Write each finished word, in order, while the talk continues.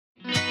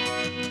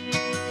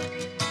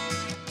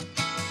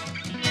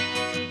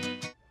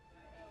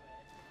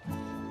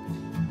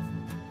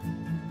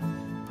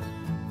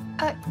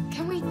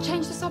Can we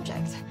change the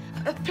subject?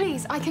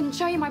 Please, I can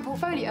show you my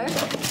portfolio.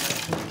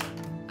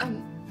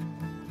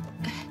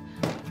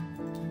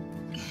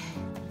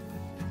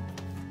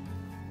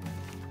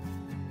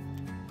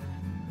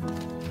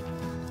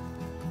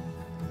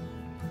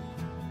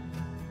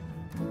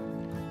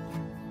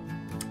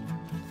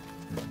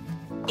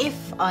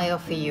 If I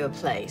offer you a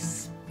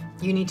place,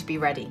 you need to be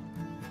ready.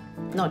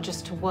 Not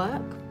just to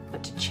work,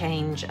 but to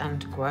change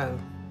and grow.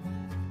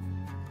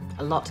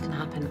 A lot can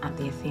happen at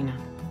the Athena.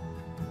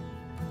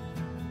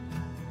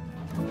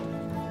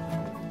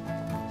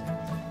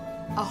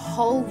 A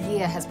whole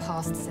year has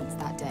passed since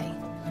that day.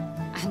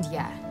 And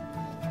yeah,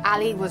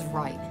 Ali was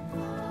right.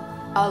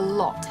 A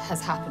lot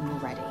has happened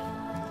already.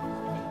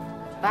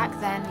 Back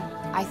then,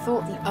 I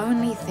thought the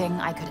only thing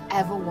I could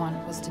ever want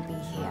was to be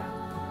here.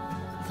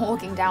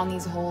 Walking down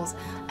these halls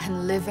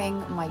and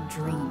living my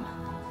dream.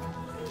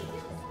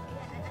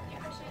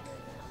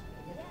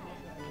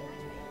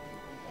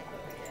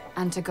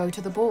 And to go to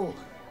the ball.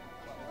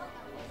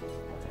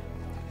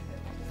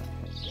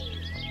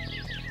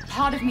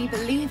 Part of me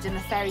believed in the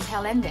fairy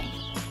tale ending.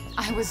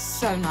 I was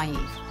so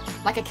naive.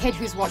 Like a kid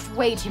who's watched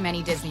way too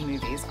many Disney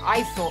movies,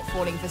 I thought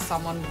falling for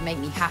someone would make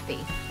me happy.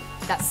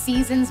 That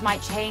seasons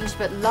might change,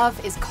 but love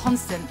is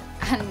constant.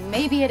 And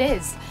maybe it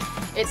is.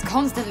 It's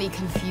constantly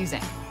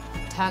confusing.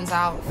 Turns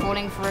out,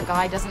 falling for a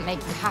guy doesn't make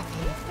you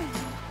happy.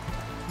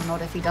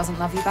 Not if he doesn't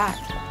love you back.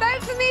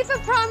 Vote for me for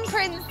prom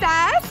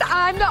princess.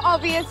 I'm the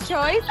obvious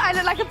choice. I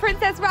look like a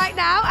princess right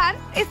now, and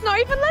it's not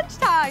even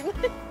lunchtime.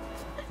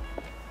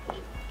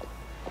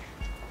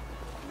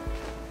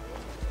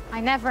 I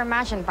never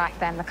imagined back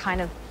then the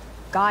kind of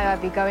guy I'd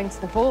be going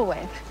to the ball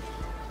with.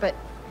 But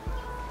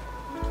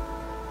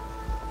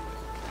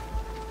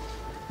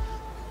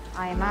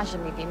I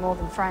imagined we'd be more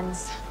than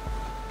friends.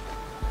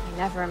 I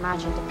never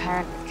imagined a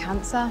parent with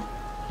cancer.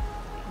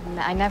 And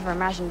I never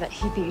imagined that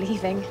he'd be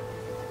leaving.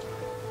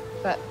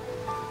 But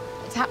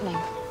it's happening.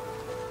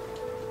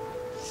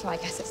 So I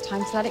guess it's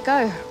time to let it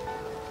go.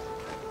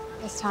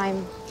 This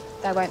time,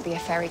 there won't be a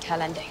fairy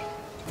tale ending.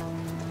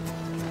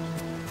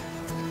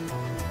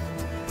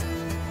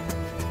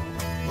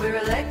 We're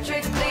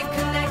electrically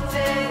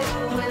connected,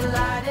 we're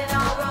lighting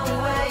our own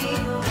way.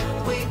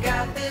 We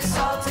got this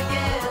all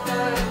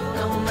together,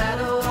 no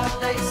matter what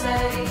they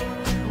say.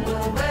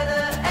 We'll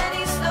weather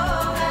any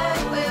storm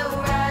and we'll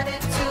ride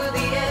it to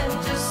the end,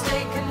 just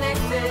stay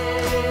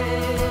connected.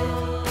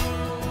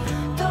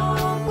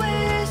 Don't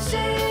wish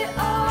it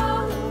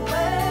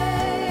away.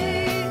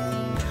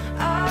 I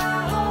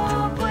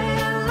hope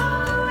we'll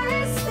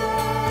always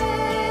stay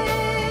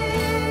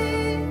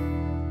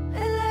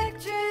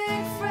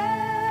electric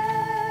friends.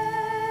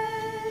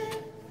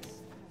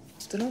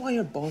 I don't know why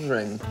you're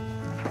bothering.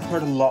 I've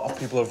heard a lot of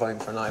people are voting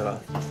for Nyela.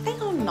 They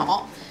are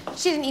not.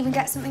 She didn't even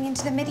get something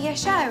into the mid-year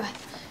show.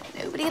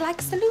 Nobody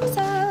likes the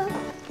loser.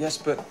 Yes,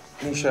 but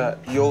Neisha,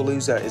 your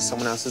loser is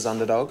someone else's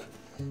underdog.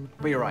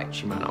 But you're right,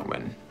 she might not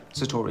win.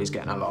 Satori's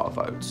getting a lot of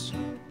votes.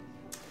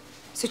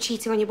 So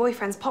cheating on your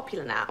boyfriend's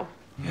popular now?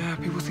 Yeah,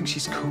 people think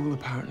she's cool,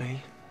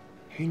 apparently.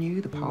 Who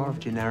knew the power of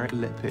generic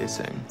lip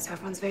piercing? So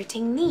everyone's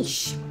voting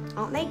niche.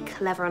 Aren't they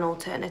clever and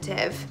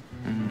alternative?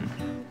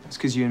 It's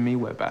because you and me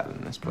wear better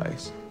than this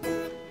place.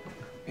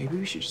 Maybe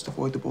we should just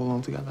avoid the ball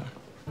altogether.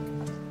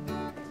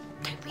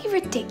 Don't be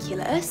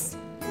ridiculous.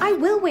 I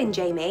will win,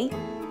 Jamie,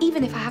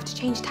 even if I have to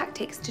change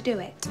tactics to do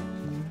it.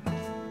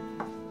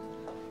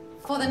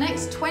 For the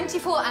next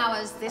 24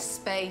 hours, this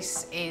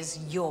space is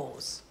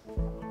yours.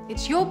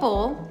 It's your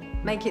ball.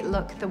 Make it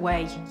look the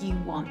way you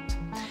want.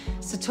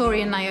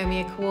 Satori and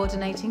Naomi are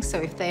coordinating, so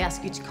if they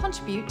ask you to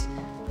contribute,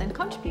 then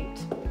contribute.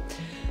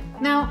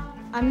 Now,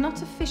 I'm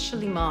not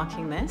officially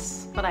marking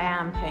this, but I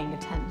am paying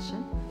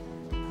attention.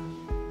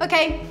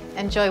 Okay,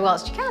 enjoy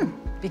whilst you can,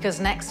 because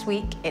next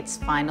week it's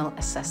final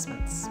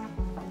assessments.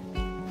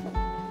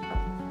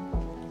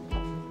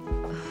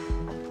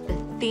 The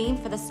theme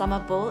for the summer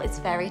ball is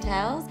fairy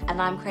tales,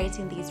 and I'm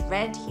creating these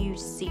red, huge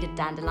seeded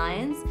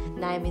dandelions.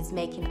 Naomi's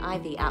making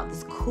ivy out of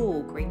this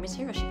cool green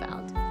material she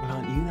found. Well,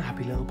 aren't you the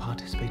happy little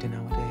participator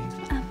nowadays?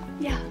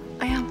 Yeah,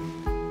 I am.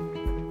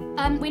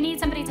 We need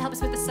somebody to help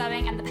us with the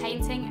sewing and the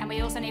painting, and we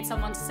also need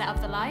someone to set up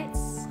the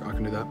lights. I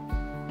can do that.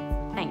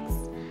 Thanks.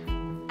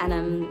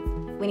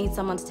 And we need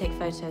someone to take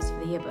photos for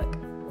the yearbook.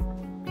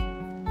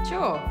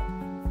 Sure.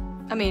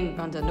 I mean,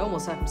 under normal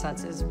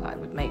circumstances, I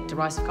would make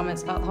derisive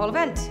comments about the whole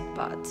event,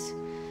 but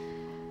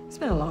it's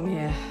been a long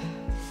year.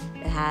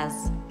 It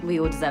has. We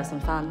all deserve some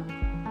fun.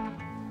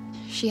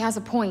 She has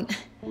a point.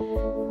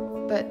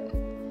 But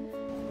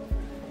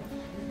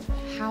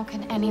how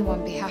can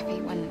anyone be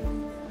happy when...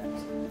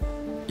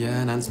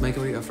 Yeah, Nance, make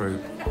her eat her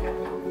fruit.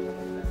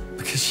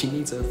 Because she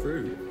needs her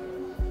fruit.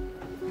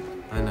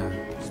 I know.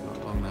 It's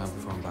not long now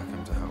before I'm back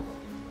home to help.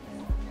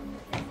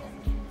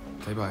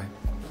 Okay, bye.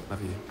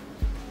 Love you.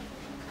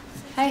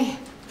 Hey.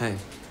 Hey.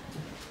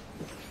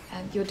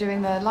 You're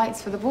doing the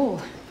lights for the ball.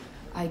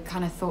 I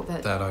kind of thought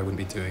that... Dad, I wouldn't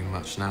be doing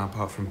much now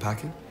apart from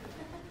packing.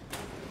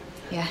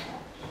 Yeah.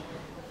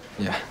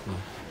 Yeah.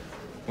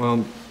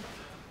 Well,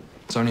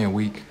 it's only a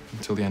week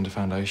until the end of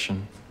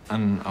foundation.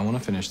 And I want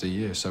to finish the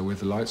year, so with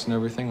the lights and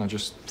everything, I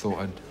just thought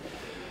I'd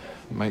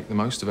make the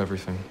most of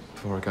everything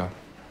before I go.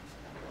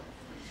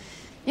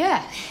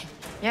 Yeah,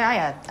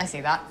 I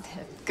see that.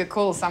 Good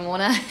call, Sam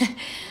Warner.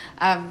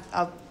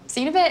 I'll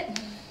see you in a bit.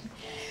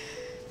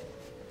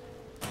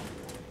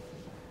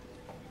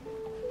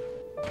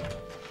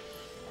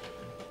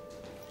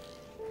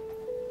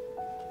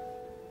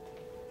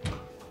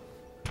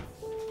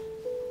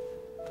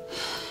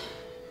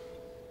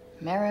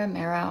 Mirror,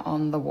 mirror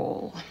on the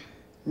wall.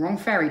 Wrong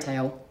fairy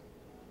tale.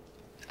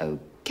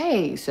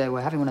 Okay, so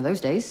we're having one of those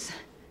days.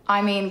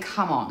 I mean,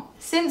 come on.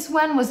 Since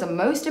when was the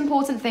most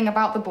important thing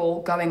about the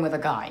ball going with a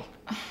guy?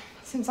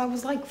 Since I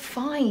was like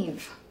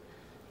 5.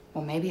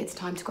 Or maybe it's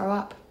time to grow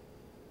up.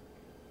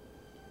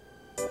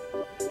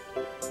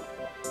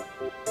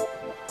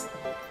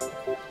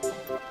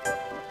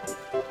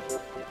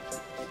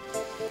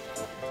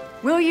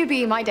 Will you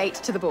be my date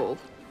to the ball?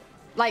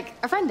 Like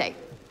a friend date?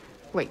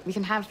 Wait, we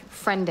can have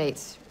friend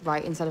dates,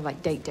 right, instead of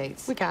like date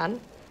dates. We can,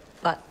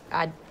 but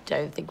I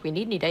don't think we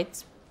need any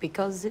dates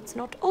because it's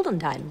not olden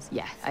times.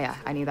 Yeah,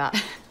 I knew that.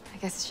 I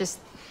guess it's just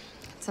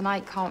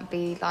tonight can't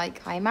be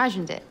like I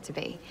imagined it to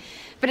be.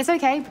 But it's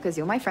okay because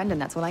you're my friend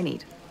and that's all I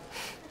need.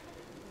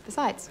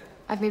 Besides,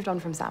 I've moved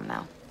on from Sam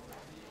now.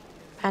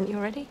 And you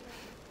already?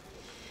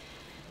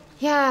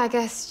 Yeah, I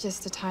guess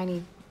just a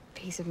tiny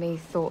piece of me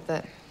thought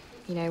that,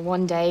 you know,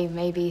 one day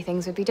maybe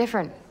things would be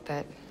different,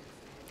 but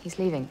he's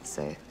leaving,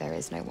 so there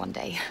is no one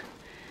day.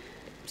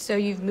 So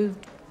you've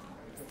moved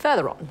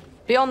further on,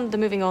 beyond the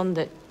moving on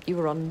that you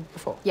were on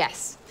before?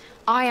 Yes,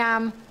 I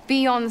am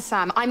beyond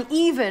Sam. I'm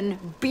even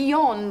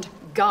beyond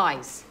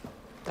guys.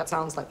 That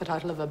sounds like the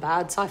title of a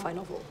bad sci-fi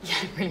novel.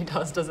 Yeah, it really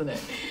does, doesn't it?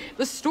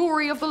 The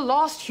story of the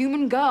last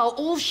human girl.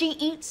 All she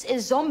eats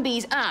is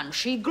zombies and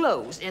she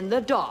glows in the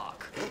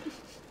dark.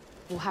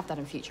 We'll have that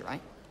in future,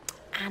 right?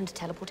 And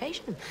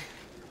teleportation.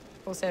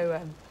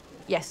 Also,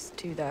 yes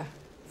to the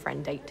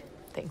friend date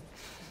thing.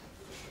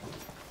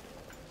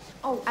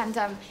 Oh, and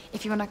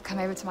if you want to come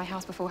over to my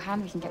house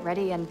beforehand, we can get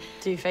ready and...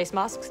 Do face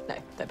masks? No,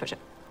 don't push it.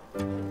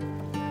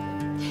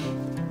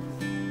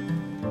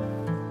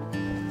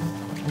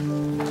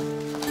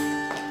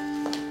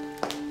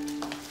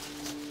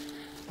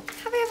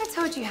 Have I ever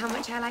told you how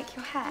much I like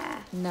your hair?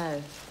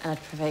 No, and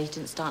I'd prefer you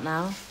didn't start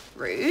now.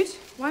 Rude.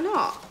 Why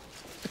not?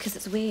 Because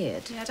it's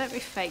weird. Yeah, don't be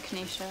fake,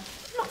 Neisha.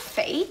 I'm not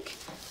fake.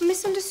 I'm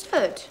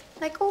misunderstood,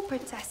 like all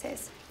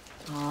princesses.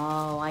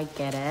 Oh, I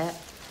get it.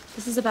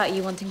 This is about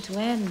you wanting to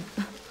win.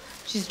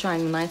 She's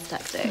trying the nice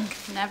tactic.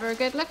 Never a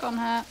good look on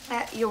her.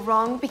 You're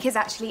wrong, because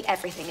actually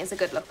everything is a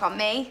good look on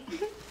me.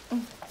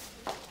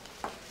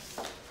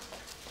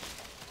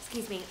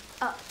 Excuse me.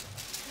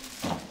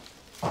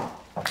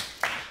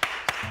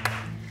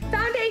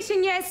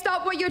 Foundation year,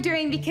 stop what you're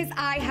doing because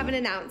I have an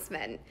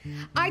announcement.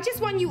 I just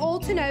want you all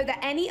to know that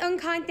any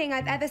unkind thing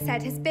I've ever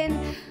said has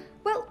been,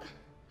 well,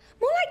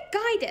 more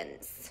like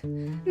guidance.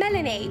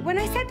 Melanie, when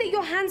I said that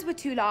your hands were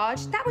too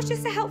large, that was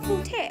just a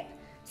helpful tip,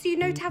 so you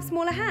know to have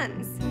smaller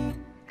hands.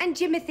 And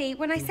Jimothy,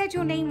 when I said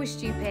your name was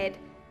stupid,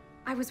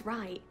 I was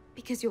right,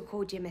 because you're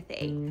called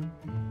Jimothy.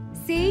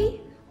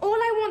 See? All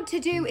I want to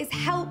do is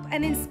help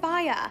and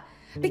inspire,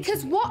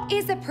 because what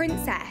is a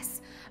princess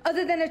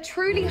other than a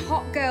truly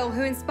hot girl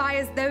who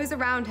inspires those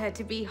around her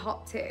to be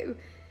hot too?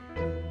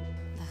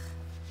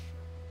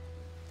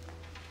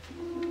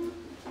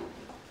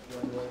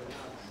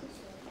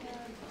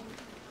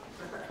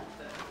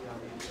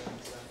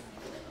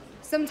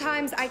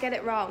 Sometimes I get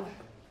it wrong.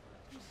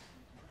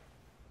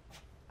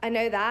 I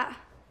know that.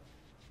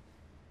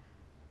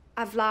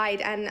 I've lied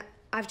and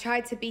I've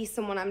tried to be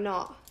someone I'm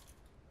not.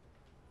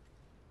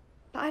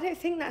 But I don't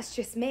think that's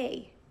just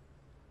me.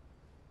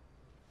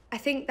 I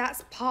think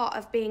that's part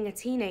of being a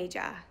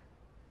teenager.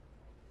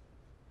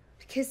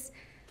 Because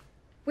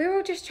we're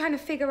all just trying to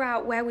figure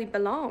out where we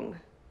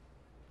belong.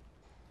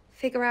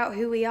 Figure out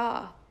who we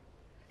are.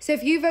 So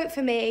if you vote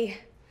for me,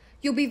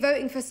 you'll be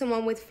voting for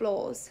someone with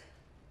flaws.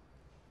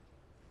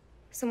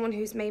 Someone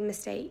who's made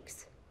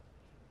mistakes.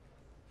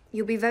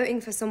 You'll be voting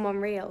for someone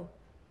real.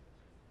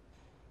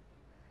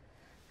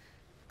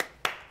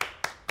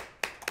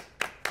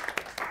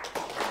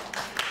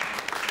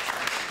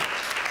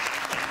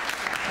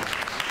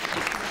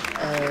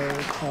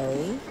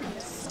 Okay,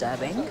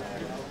 disturbing.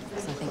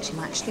 Because I think she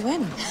might actually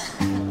win.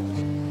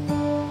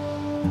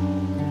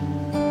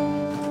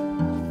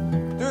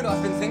 Dude,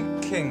 I've been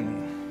thinking...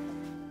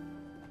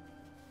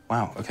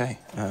 Wow, okay.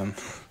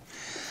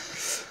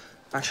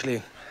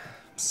 Actually,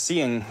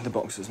 seeing the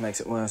boxes makes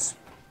it worse.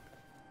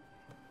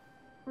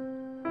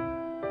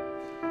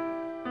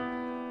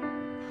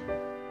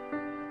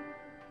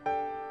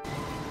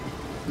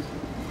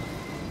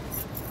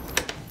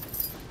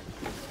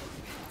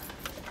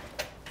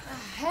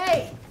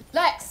 Hey,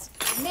 Lex,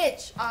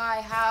 Mitch, I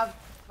have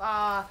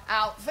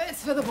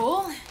outfits for the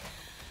ball.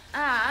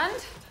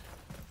 And...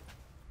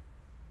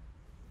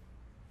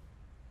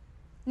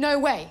 No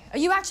way. Are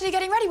you actually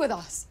getting ready with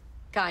us?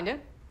 Kinda.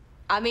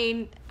 I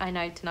mean, I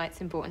know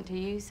tonight's important to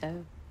you,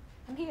 so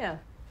I'm here.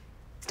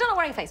 Still not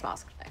wearing a face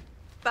mask, though.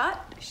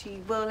 but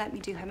she will let me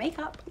do her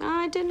makeup.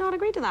 I did not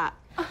agree to that.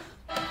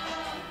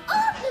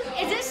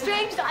 Is it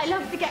strange that I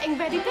love the getting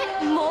ready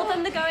bit more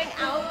than the going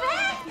out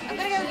bit? I'm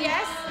gonna go with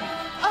yes.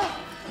 Oh,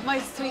 my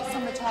sweet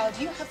summer child,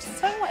 you have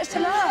so much to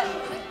learn.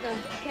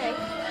 Okay.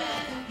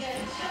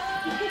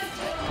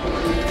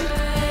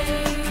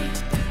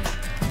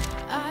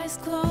 Eyes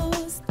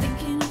closed,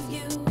 thinking of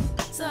you.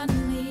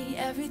 Suddenly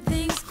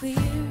everything's clear.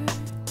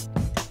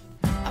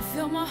 I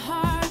feel my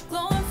heart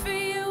glowing for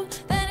you.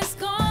 Then it's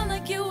gone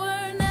like you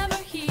were never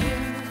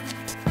here.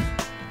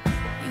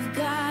 You've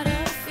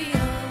gotta feel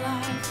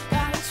alive,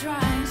 gotta try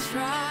and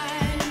try.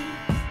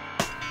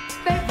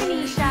 Vote for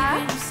Neisha.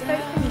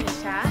 Vote for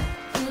Neisha.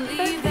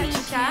 Vote for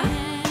Neisha.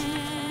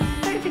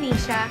 Vote for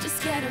Neisha.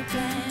 Just get a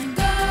plan.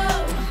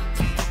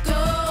 Go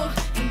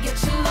and get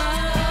your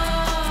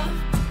love.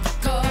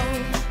 Go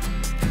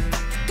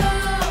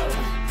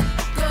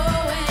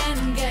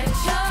and get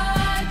your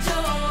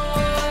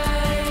joy.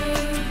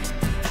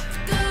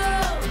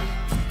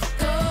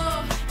 Go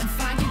and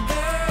find your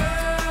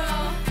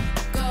girl.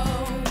 Go.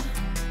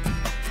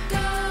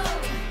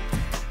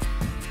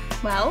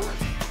 Well,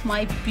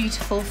 my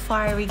beautiful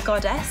fiery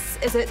goddess,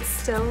 is it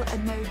still a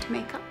no to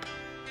makeup?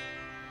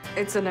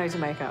 It's a no to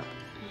makeup,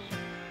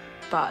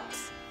 but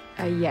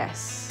a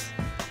yes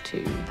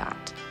to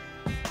that.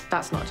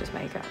 That's not just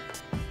makeup.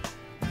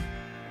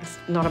 It's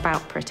not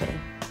about pretty.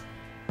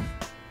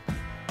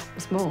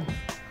 It's more.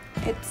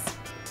 It's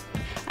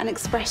an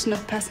expression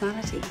of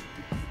personality.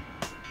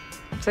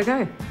 So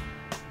go.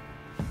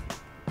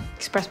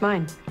 Express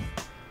mine.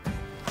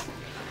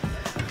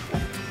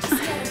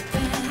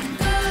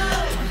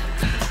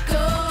 Go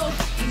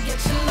and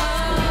get your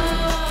love.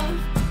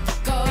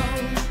 Go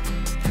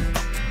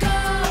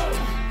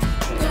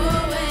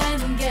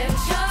and get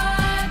your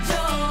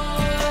joy.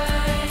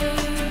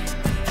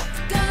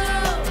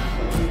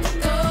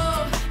 Go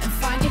and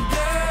find your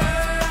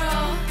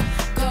girl.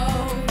 Go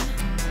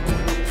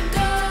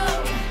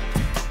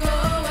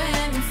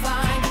and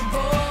find your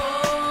boy.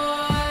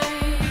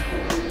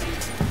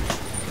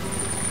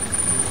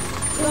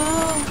 Go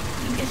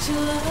and get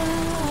your love.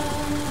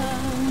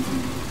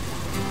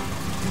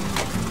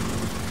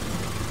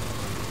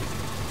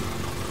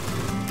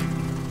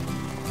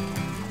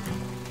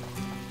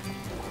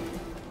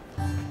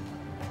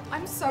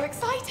 I'm so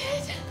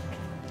excited.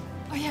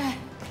 Oh, yeah.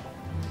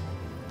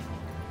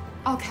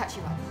 I'll catch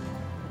you up.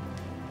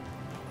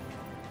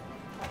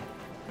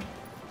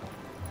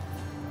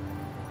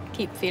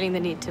 Keep feeling the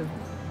need to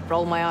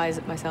roll my eyes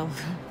at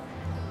myself.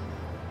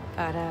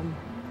 But,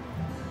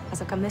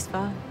 as I've come this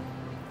far.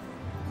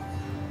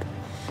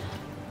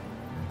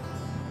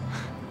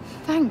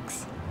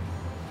 Thanks.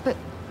 But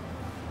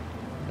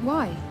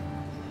why?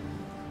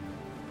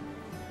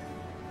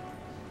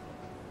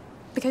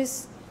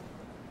 Because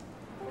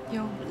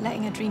you're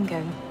letting a dream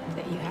go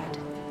that you had.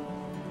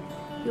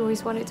 You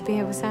always wanted to be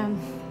here with Sam.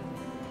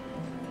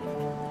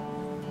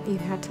 You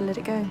had to let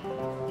it go.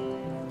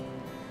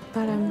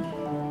 But,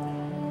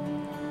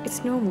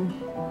 it's normal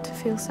to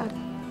feel sad.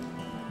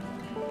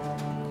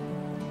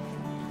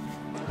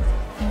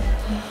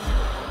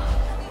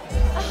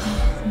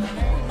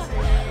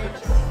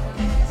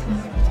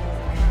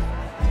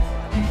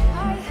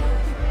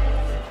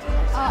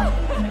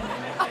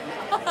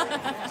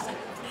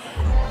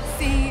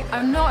 See,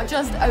 I'm not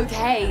just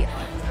okay.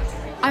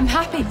 I'm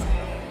happy.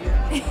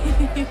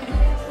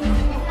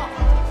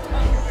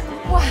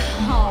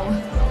 Wow.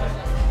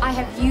 I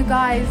have you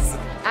guys,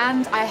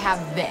 and I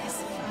have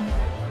this.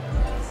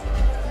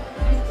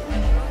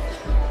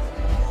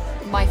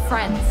 My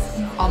friends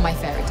are my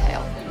fairy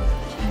tale.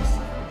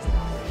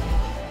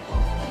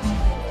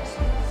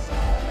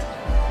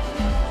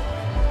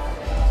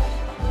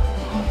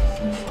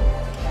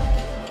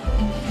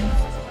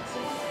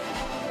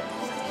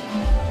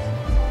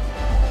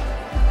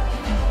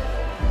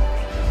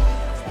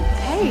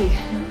 Hey.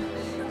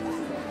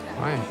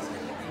 Why?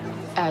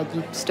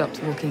 You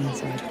stopped walking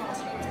inside.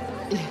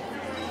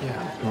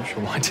 Yeah, I'm not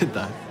sure why I did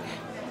that.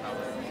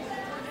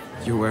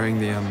 You're wearing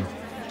the,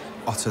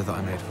 otter that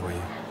I made for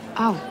you.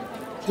 Oh,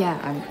 yeah,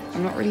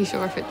 I'm not really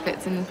sure if it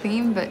fits in the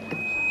theme, but...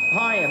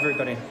 Hi,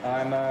 everybody.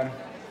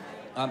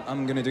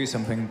 I'm gonna do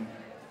something.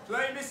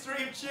 Play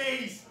Mystery of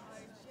Cheese!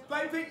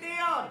 Play Big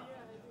Neon!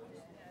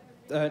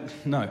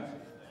 No,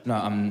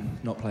 I'm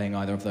not playing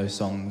either of those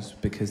songs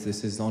because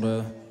this is not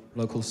a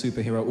local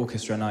superhero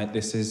orchestra night.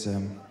 This is,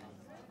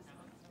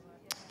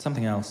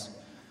 something else.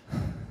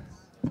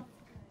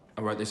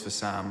 I wrote this for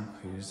Sam,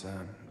 who's,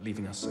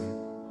 leaving us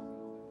soon.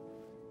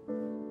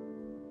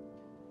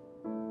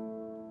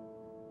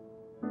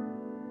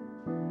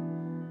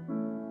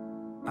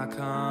 I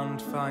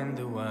can't find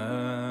the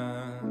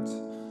words.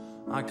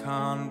 I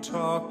can't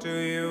talk to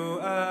you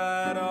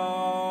at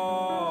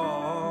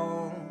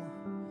all.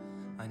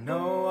 I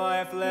know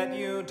I've let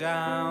you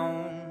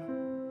down.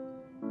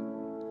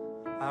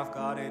 I've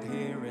got it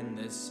here in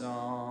this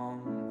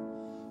song.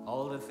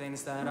 All the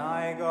things that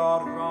I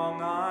got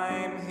wrong,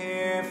 I'm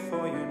here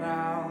for you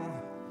now.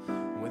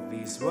 With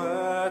these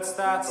words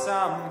that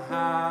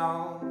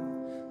somehow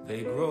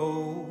they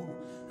grow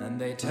and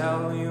they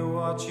tell you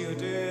what you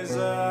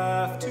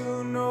deserve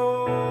to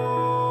know.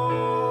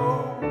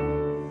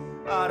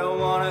 I don't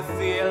wanna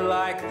feel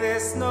like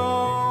this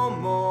no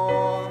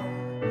more,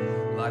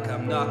 like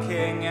I'm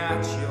knocking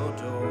at your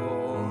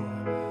door,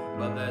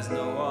 but there's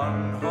no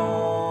one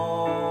home.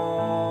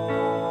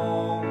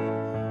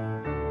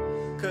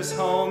 'Cause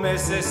home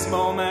is this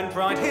moment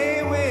right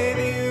here with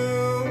you.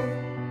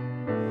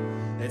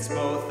 It's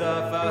both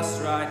of us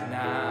right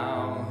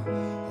now.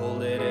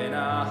 Hold it in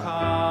our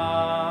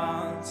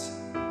hearts.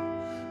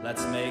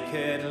 Let's make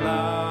it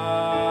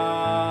last.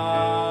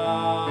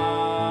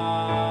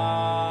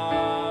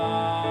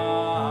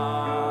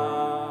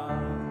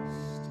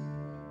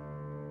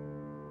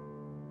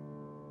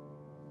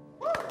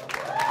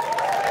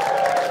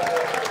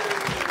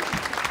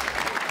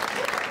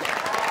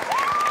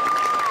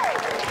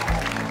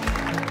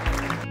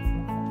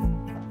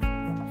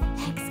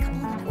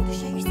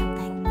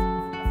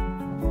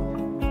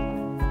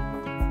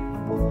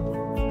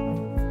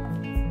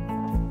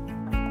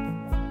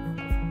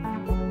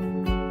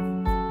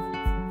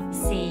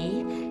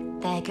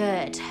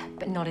 Good,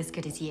 but not as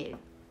good as you.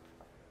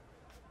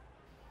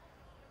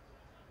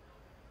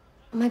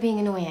 Am I being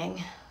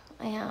annoying?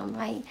 I am,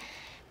 right?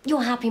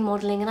 You're happy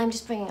modelling and I'm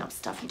just bringing up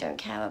stuff you don't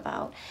care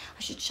about.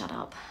 I should shut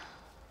up.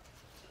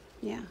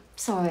 Yeah.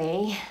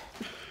 Sorry.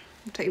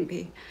 Don't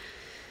be.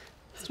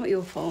 It's not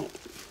your fault.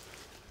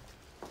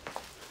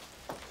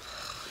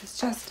 It's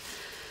just...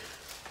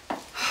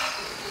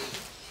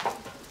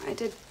 I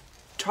did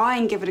try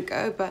and give it a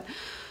go, but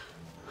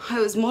I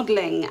was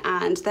modelling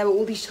and there were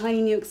all these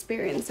shiny new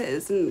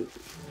experiences and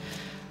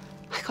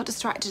I got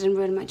distracted and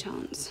ruined my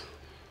chance.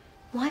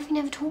 Why have you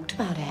never talked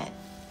about it?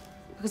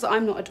 Because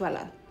I'm not a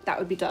dweller. That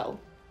would be dull.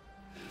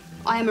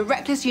 I am a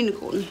reckless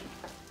unicorn.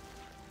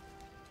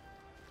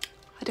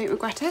 I don't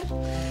regret it.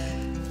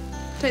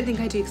 Don't think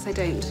I do, because I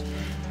don't.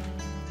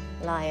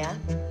 Liar.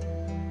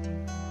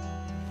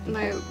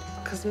 No,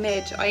 because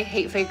Midge, I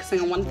hate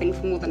focusing on one thing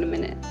for more than a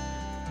minute.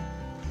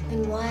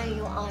 Then why are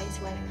your eyes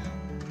welling up?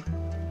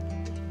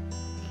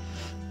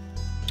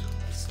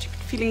 Stupid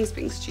feelings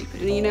being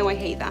stupid, and you know I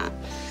hate that.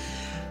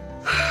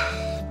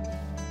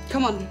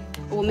 Come on,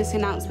 or we'll miss the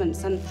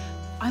announcements, and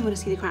I want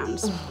to see the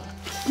crowns.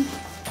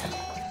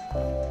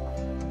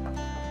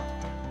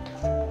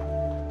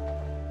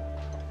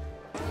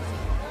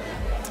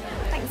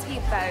 Thanks for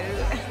your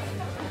vote.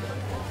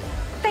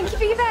 Thank you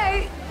for your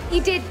vote.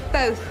 You did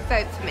both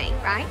vote for me,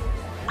 right?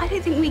 I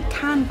don't think we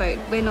can vote.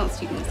 We're not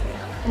students here.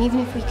 And even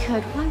if we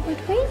could, why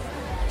would we?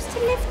 Just to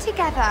live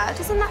together.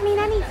 Doesn't that mean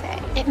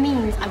anything? It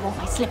means I want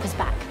my slippers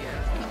back.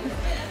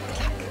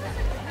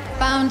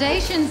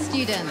 Foundation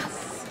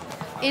students,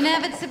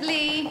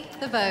 inevitably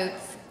the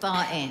votes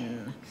are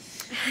in.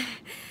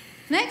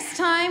 Next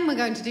time we're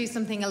going to do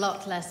something a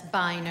lot less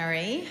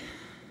binary.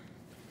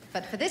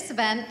 But for this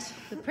event,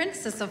 the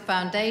Princess of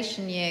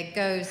Foundation Year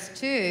goes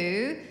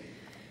to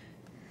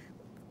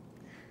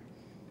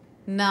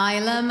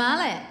Nyela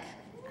Malik.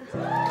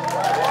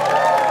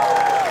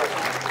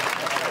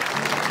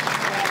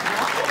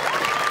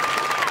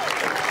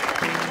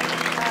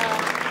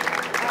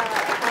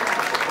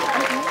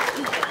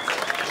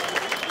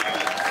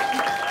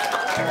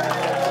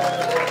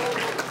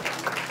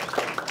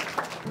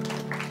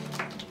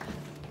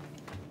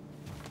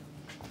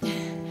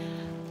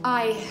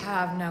 I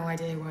have no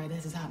idea why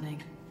this is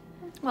happening.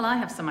 Well, I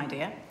have some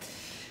idea.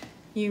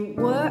 You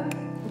work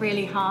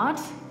really hard,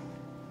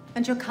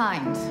 and you're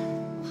kind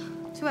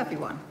to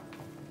everyone.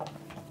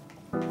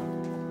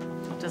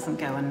 It doesn't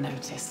go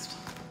unnoticed.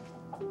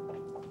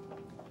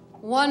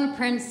 One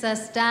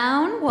princess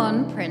down,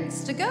 one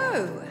prince to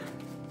go.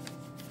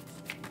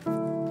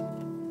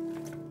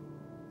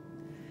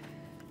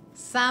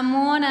 Sam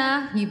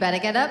Warner, you better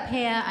get up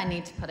here. I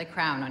need to put a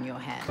crown on your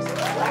head.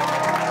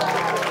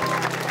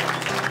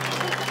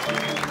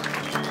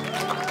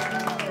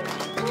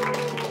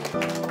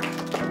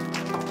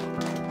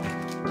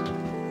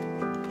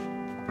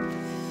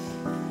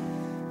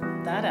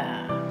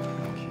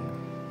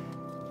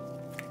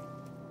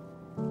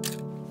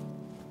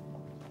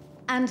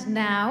 And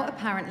now,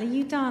 apparently,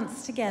 you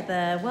dance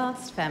together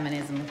whilst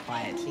feminism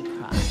quietly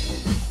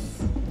cries.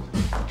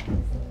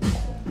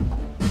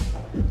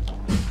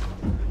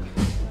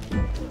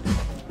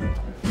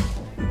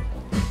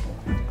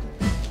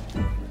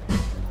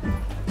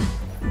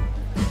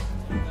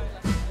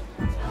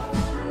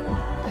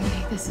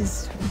 Okay, this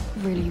is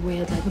really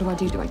weird. Like, what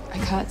do? Do I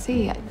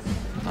curtsy?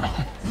 No,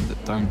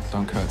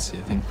 don't curtsy.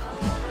 I think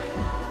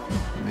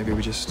maybe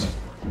we just...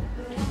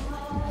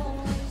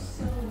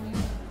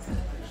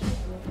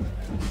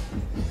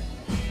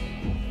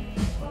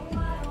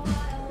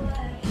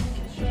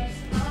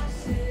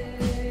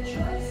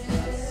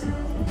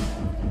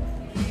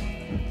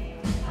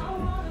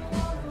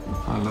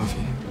 I love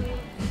you.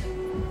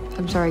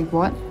 I'm sorry,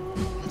 what?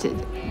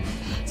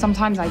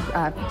 Sometimes I,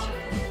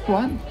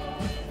 what?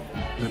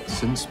 Look,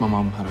 since my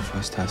mum had her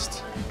first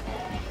test,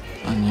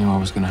 I knew I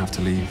was going to have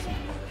to leave.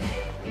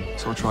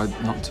 So I tried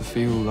not to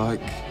feel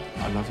like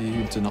I love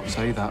you to not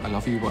say that. I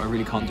love you, but I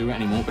really can't do it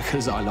anymore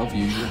because I love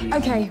you.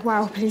 Okay,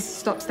 wow, please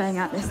stop staying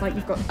at this like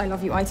you've got I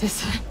love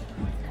you-itis.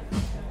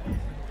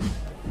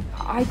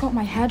 I got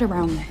my head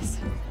around this.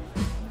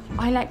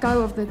 I let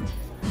go of the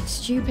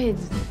stupid,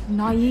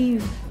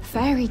 naive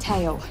fairy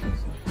tale.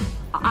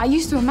 I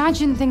used to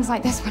imagine things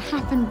like this would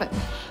happen, but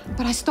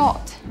I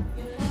stopped.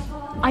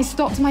 I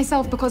stopped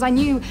myself because I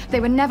knew they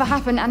would never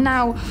happen, and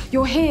now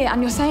you're here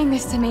and you're saying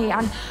this to me,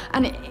 and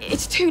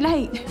it's too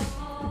late.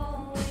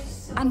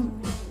 And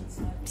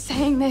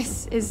saying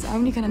this is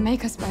only going to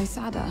make us both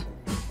sadder.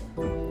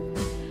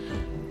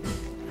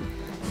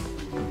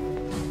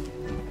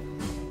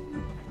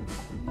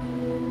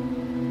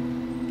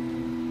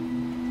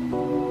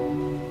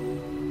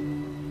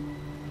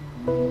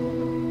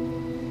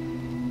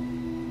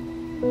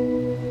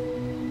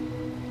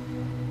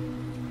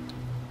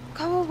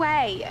 Go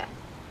away.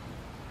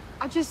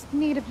 I just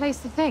need a place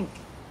to think.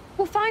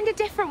 We'll find a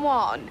different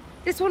one.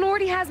 This one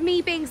already has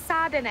me being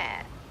sad in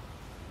it.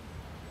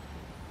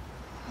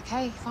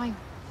 Okay, fine.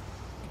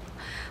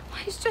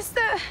 It's just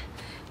that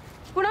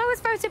when I was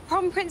voted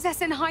prom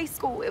princess in high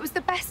school, it was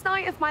the best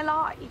night of my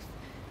life.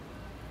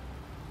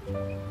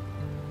 It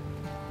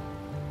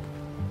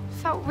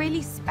felt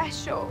really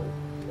special.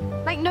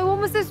 Like no one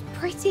was as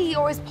pretty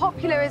or as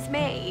popular as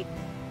me.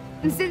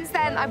 And since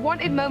then, I've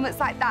wanted moments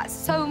like that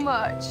so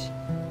much.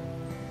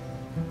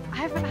 I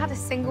haven't had a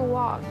single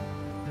one.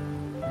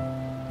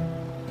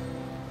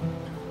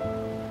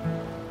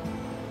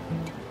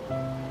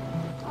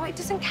 Oh, it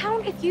doesn't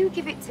count if you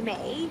give it to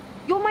me.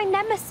 You're my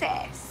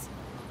nemesis.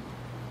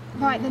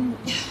 Right, then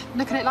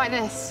look at it like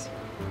this.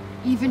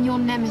 Even your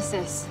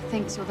nemesis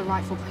thinks you're the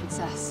rightful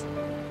princess.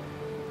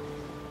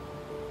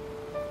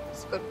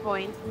 That's a good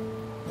point.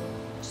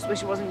 Just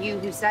wish it wasn't you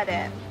who said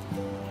it.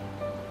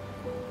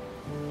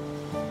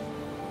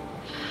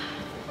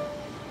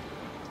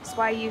 So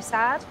why are you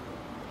sad?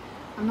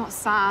 I'm not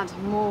sad,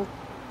 I'm more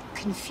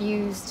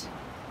confused.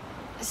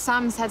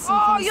 Sam said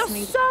something Oh, to you're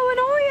me. so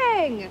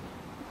annoying!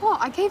 What?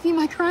 I gave you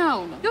my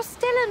crown. You're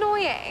still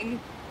annoying.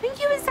 I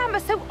think you and Sam are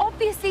so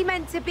obviously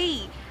meant to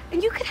be.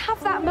 And you could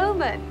have that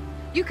moment.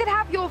 You could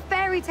have your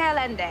fairy tale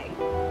ending.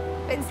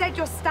 But instead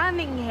you're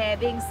standing here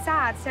being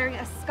sad, staring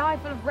at a sky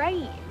full of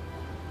rain.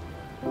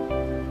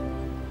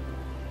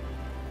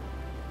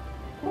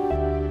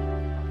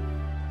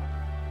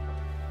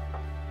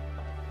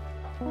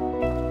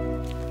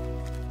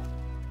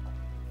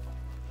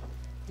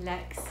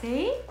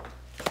 Lexy?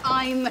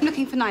 I'm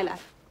looking for Nyela.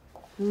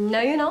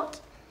 No, you're not.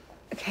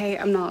 Okay,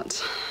 I'm not.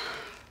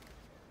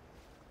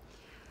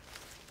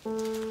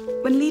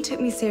 When Lee took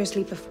me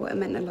seriously before, it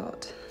meant a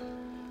lot.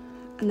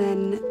 And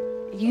then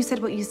you said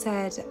what you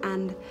said,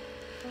 and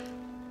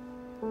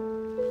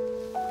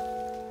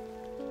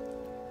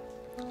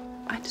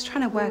I'm just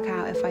trying to work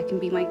out if I can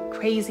be my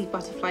crazy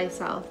butterfly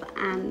self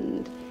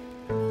and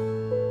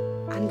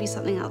be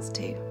something else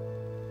too.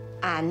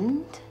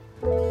 And?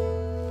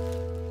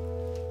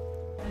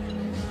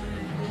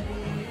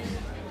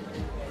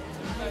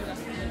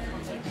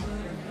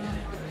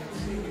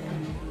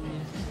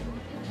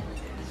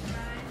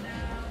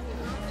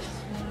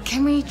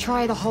 Can we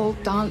try the whole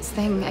dance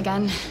thing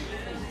again?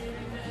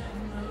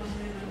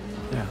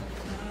 Yeah.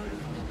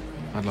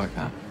 I'd like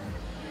that.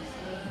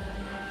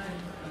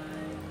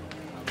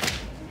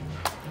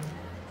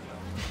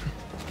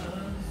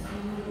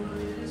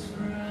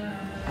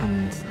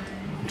 And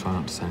try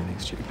not to say anything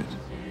stupid.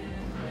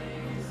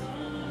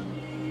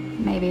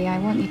 Maybe I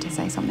want you to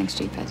say something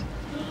stupid.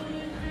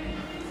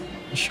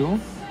 You sure?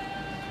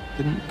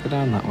 Didn't go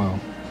down that well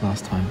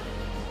last time.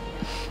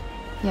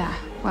 Yeah,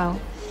 well,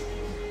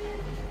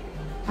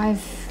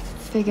 I've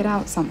figured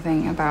out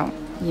something about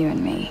you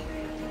and me.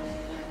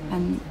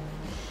 And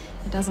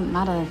it doesn't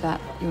matter that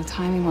your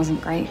timing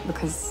wasn't great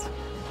because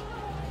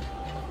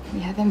we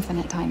have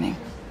infinite timing.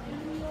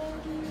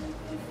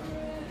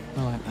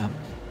 I like that.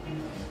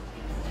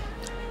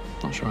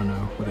 Not sure I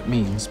know what it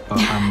means, but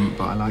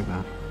but I like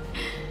that.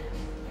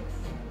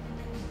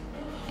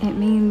 It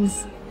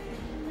means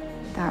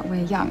that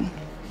we're young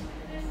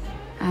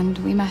and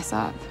we mess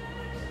up,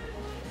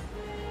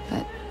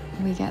 but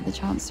we get the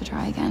chance to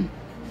try again.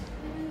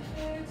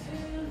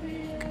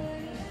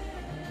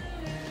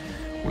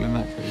 Well, in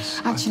that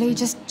case... Actually,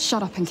 just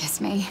shut up and kiss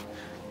me.